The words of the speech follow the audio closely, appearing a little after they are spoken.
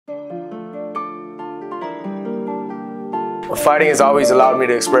Fighting has always allowed me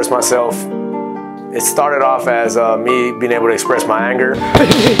to express myself. It started off as me being able to express my anger.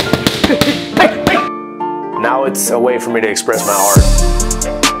 Now it's a way for me to express my art.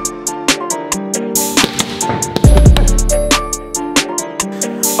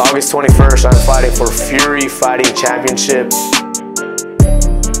 August 21st, I'm fighting for Fury Fighting Championship.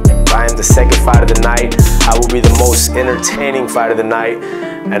 I am the second fight of the night. I will be the most entertaining fight of the night,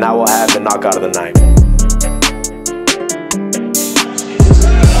 and I will have the knockout of the night.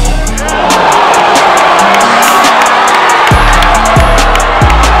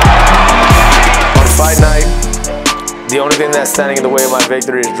 On fight night, the only thing that's standing in the way of my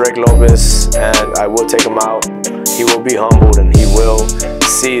victory is Drake Lopez, and I will take him out. He will be humbled, and he will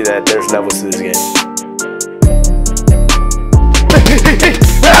see that there's levels to this game.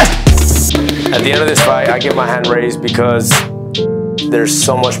 At the end of this fight, I get my hand raised because there's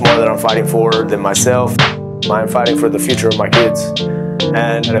so much more that I'm fighting for than myself. I'm fighting for the future of my kids.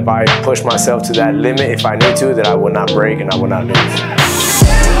 And if I push myself to that limit, if I need to, then I will not break and I will not lose.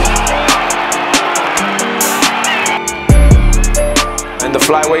 In the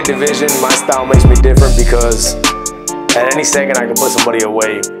flyweight division, my style makes me different because at any second I can put somebody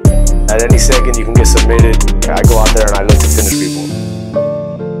away. At any second you can get submitted. I go out there and I look to finish people.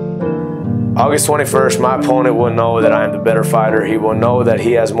 August 21st, my opponent will know that I am the better fighter. He will know that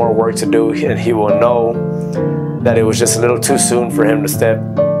he has more work to do, and he will know that it was just a little too soon for him to step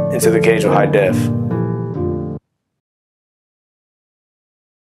into the cage of high def.